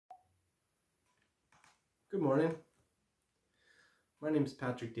Good morning. My name is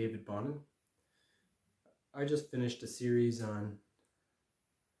Patrick David Bonin. I just finished a series on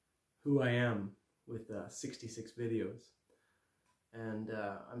who I am with 66 videos. And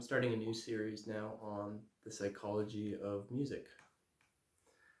I'm starting a new series now on the psychology of music.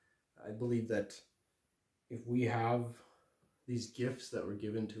 I believe that if we have these gifts that were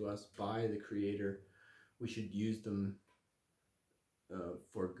given to us by the Creator, we should use them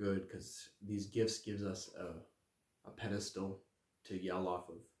for good, because these gifts gives us a pedestal to yell off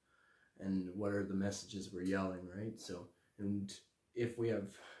of. And what are the messages we're yelling, right? So, and if we have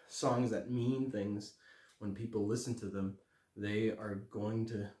songs that mean things, when people listen to them, they are going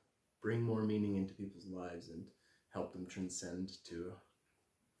to bring more meaning into people's lives and help them transcend to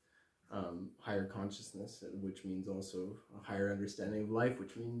higher consciousness, which means also a higher understanding of life,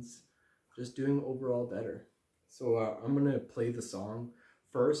 which means just doing overall better. So I'm going to play the song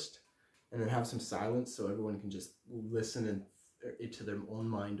first and then have some silence so everyone can just listen to their own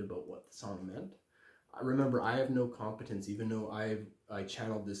mind about what the song meant. Remember, I have no competence, even though I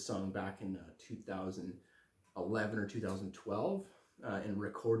channeled this song back in 2011 or 2012 and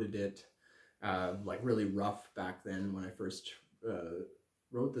recorded it like really rough back then when I first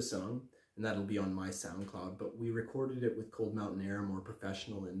wrote the song, and that'll be on my SoundCloud. But we recorded it with Cold Mountain Air, a more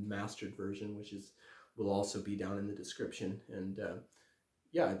professional and mastered version, which will also be down in the description. And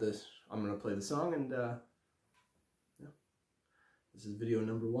yeah, I'm gonna play the song, and yeah, this is video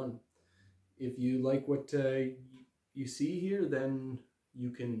number 1. If you like what you see here, then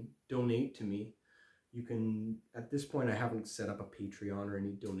you can donate to me. You can, at this point, I haven't set up a Patreon or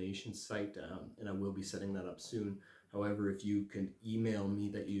any donation site, and I will be setting that up soon. However, if you can email me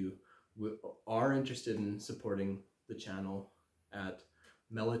that you are interested in supporting the channel at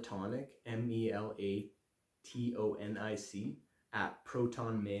Melatonic, MELATONIC, at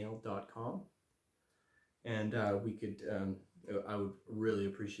protonmail.com, and we could, I would really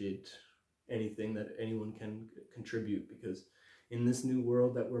appreciate anything that anyone can contribute, because in this new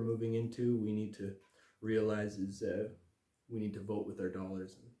world that we're moving into, we need to realize we need to vote with our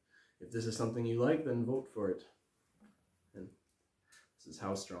dollars. And if this is something you like, then vote for it. And this is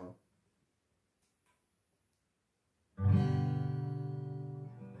How Strong.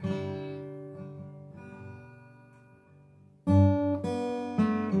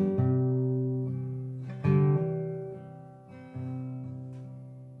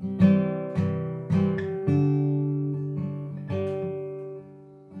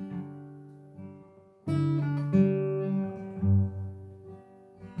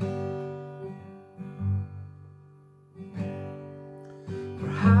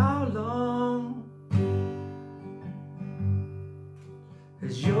 How long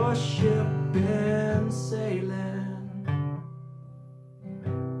has your ship been sailing?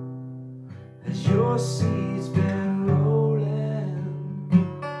 Has your seas been rolling?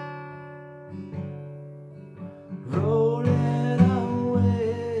 Rolling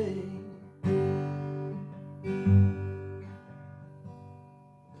away.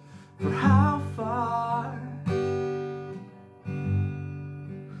 For how far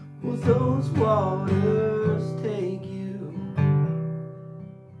will those waters take you?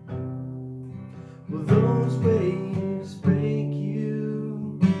 Will those waves break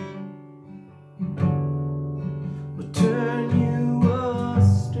you? Will turn you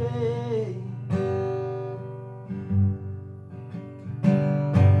astray?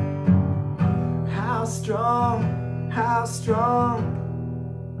 How strong,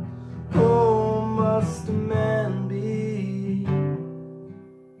 oh, must a man be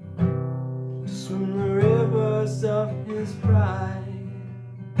to swim the rivers of his pride,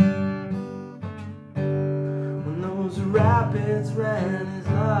 when those rapids ran his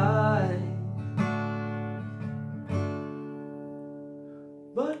life,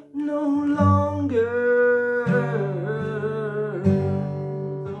 but no longer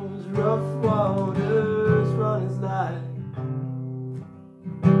those rough waters run his life,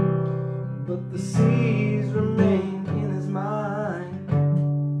 but the seas remained in his mind.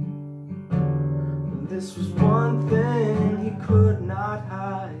 And this was one thing he could not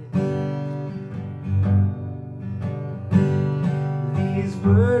hide. These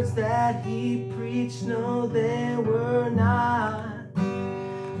words that he preached, no, they were not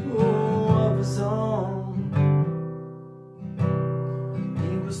of his own.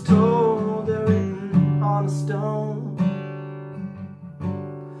 He was told they're written on a stone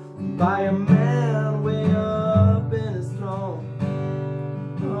by a man way up in his throne,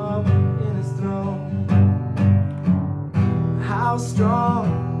 up in his throne. How strong,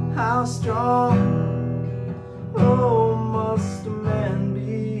 oh, must a man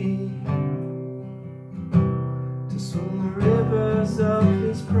be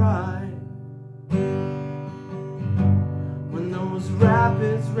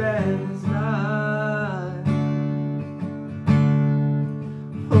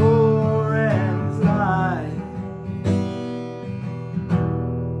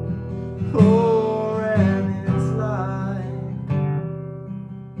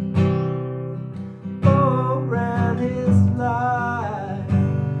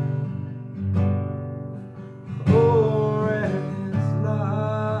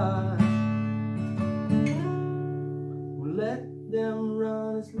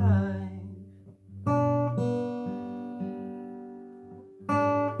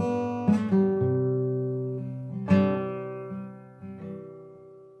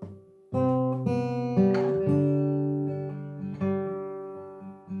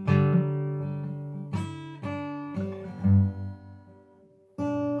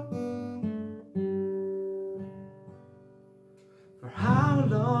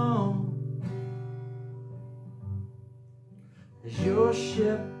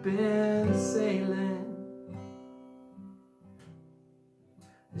been sailing,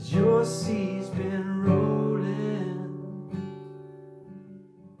 as your sea's been rolling,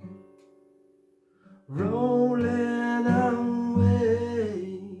 rolling away.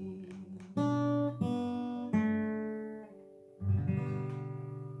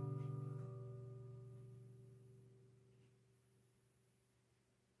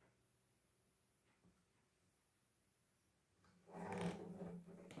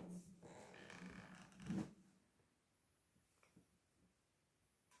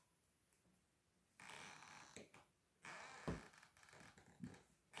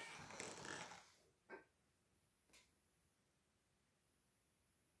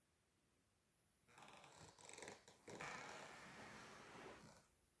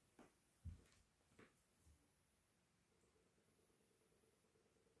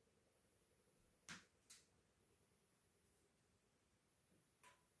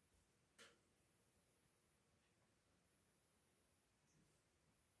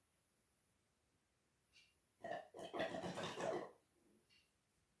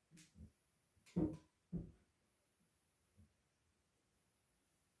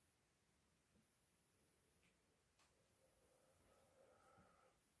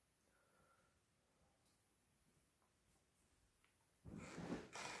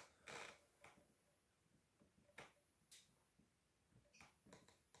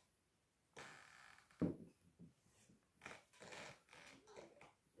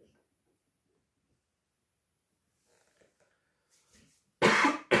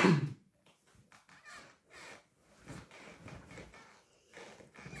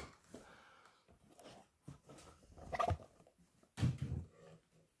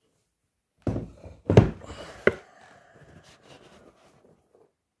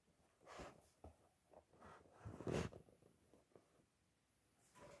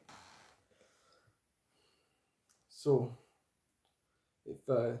 So, if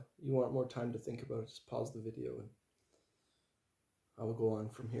you want more time to think about it, just pause the video and I will go on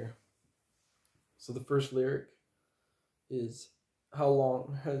from here. So the first lyric is, how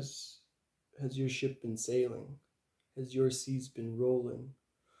long has your ship been sailing? Has your seas been rolling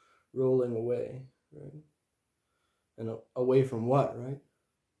away, right? And away from what, right?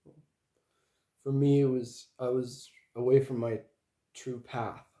 For me, I was away from my true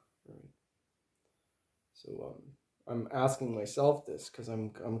path, right? So I'm asking myself this because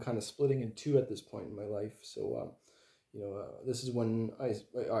I'm kind of splitting in two at this point in my life. So this is when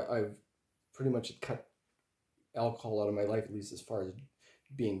I've pretty much cut alcohol out of my life, at least as far as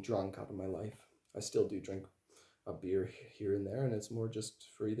being drunk out of my life. I still do drink a beer here and there, and it's more just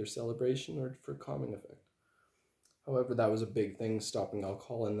for either celebration or for calming effect. However, that was a big thing, stopping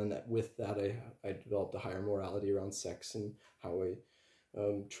alcohol, and then with that I developed a higher morality around sex and how I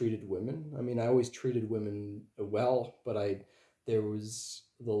treated women. I mean, I always treated women well, but there was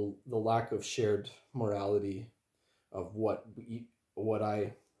the lack of shared morality of what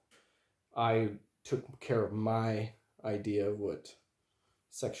I took care of my idea of what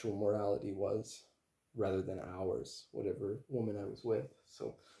sexual morality was rather than ours, whatever woman I was with.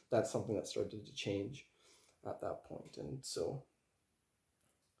 So that's something that started to change at that point. And so,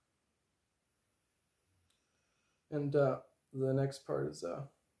 and the next part is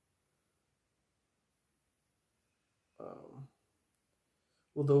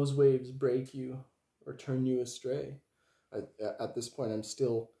will those waves break you or turn you astray? At this point, I'm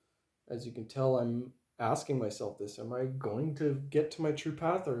still, as you can tell, I'm asking myself this: am I going to get to my true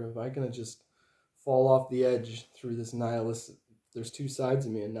path, or am I going to just fall off the edge through this nihilist? There's two sides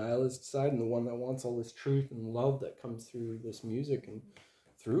of me: a nihilist side and the one that wants all this truth and love that comes through this music and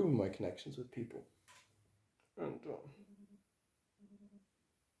through my connections with people. And so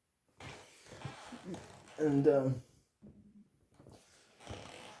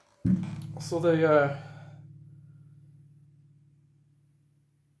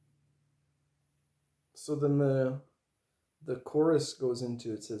so then the chorus goes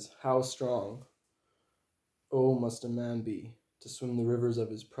into, it says, how strong, oh, must a man be to swim the rivers of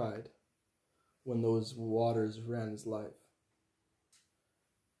his pride when those waters ran his life.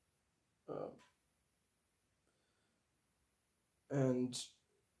 And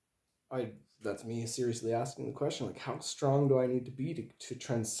that's me seriously asking the question, like, how strong do I need to be to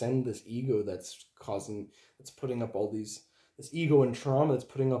transcend this ego that's putting up all these, this ego and trauma that's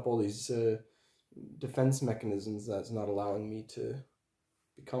putting up all these defense mechanisms that's not allowing me to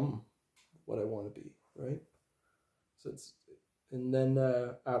become what I want to be, right? So it's, and then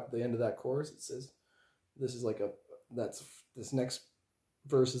at the end of that chorus it says, this next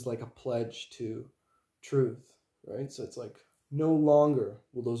verse is like a pledge to truth, right? So it's like No longer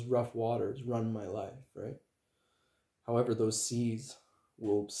will those rough waters run my life, right? However, those seas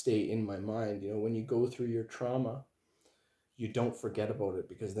will stay in my mind. You know, when you go through your trauma, you don't forget about it,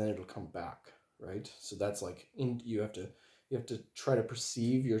 because then it'll come back, right? So that's like, you have to try to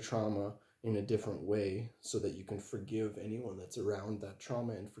perceive your trauma in a different way, so that you can forgive anyone that's around that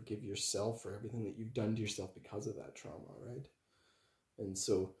trauma, and forgive yourself for everything that you've done to yourself because of that trauma, right? And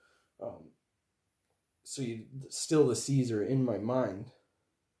so, still the seas are in my mind,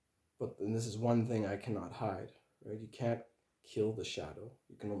 but then this is one thing I cannot hide, right? You can't kill the shadow.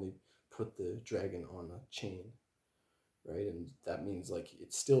 You can only put the dragon on a chain, right? And that means like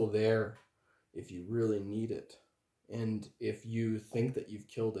it's still there if you really need it. And if you think that you've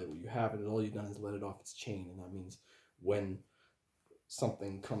killed it, well, you haven't. All you've done is let it off its chain. And that means when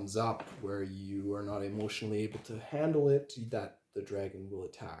something comes up where you are not emotionally able to handle it, that the dragon will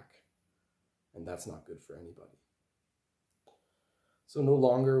attack. And that's not good for anybody. So no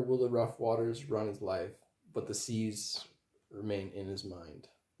longer will the rough waters run his life, but the seas remain in his mind.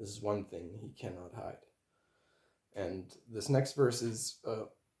 This is one thing he cannot hide. And this next verse is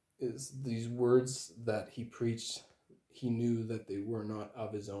these words that he preached. He knew that they were not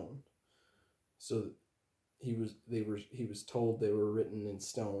of his own. So he was told they were written in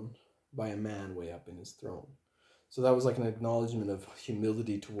stone by a man way up in his throne. So that was like an acknowledgement of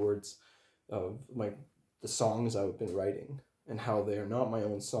humility towards the songs I've been writing, and how they are not my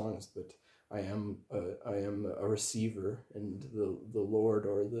own songs, but I am a receiver, and the Lord,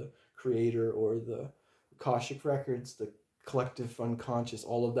 or the creator, or the Akashic records, the collective unconscious,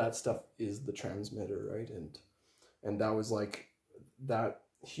 all of that stuff is the transmitter, right? And that was like, that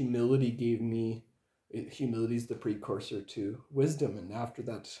humility gave me, humility is the precursor to wisdom. And after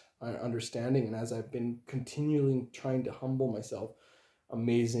that understanding, and as I've been continually trying to humble myself,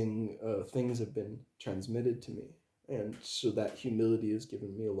 amazing things have been transmitted to me. And so that humility has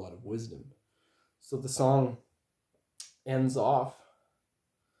given me a lot of wisdom. So the song ends off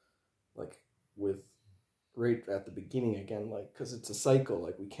like with, right at the beginning again, like, because it's a cycle,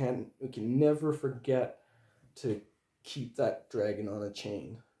 like we can never forget to keep that dragon on a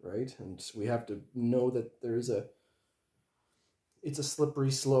chain, right? And we have to know that it's a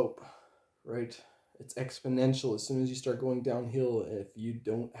slippery slope, right? It's exponential. As soon as you start going downhill, if you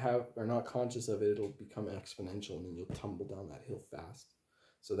are not conscious of it, it'll become exponential, and then you'll tumble down that hill fast.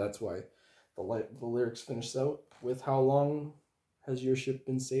 So that's why the lyrics finish out with, how long has your ship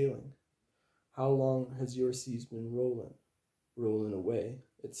been sailing? How long has your seas been rolling away?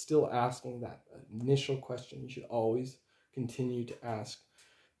 It's still asking that initial question. You should always continue to ask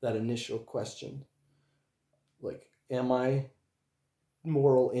that initial question. Like, am I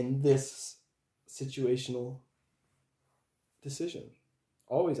moral in this situational decision?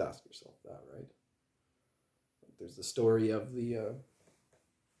 Always ask yourself that, right? There's the story of the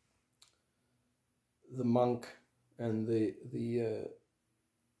monk and the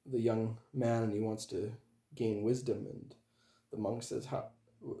young man, and he wants to gain wisdom, and the monk says,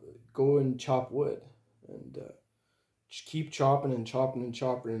 go and chop wood, and just keep chopping and chopping and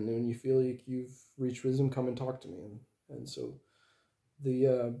chopping, and when you feel like you've reached wisdom, come and talk to me. And so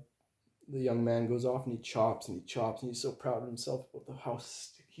the young man goes off, and he chops and he chops, and he's so proud of himself about how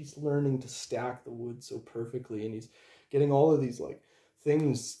he's learning to stack the wood so perfectly, and he's getting all of these like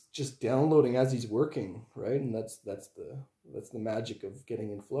things just downloading as he's working, right? And that's the magic of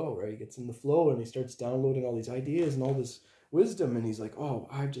getting in flow, right? He gets in the flow and he starts downloading all these ideas and all this wisdom, and he's like, oh,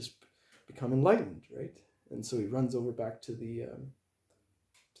 I've just become enlightened, right? And so he runs over back to the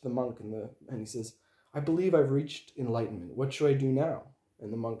monk, and he says, I believe I've reached enlightenment. What should I do now?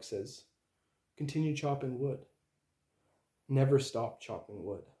 And the monk says, continue chopping wood. Never stop chopping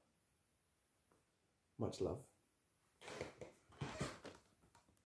wood. Much love.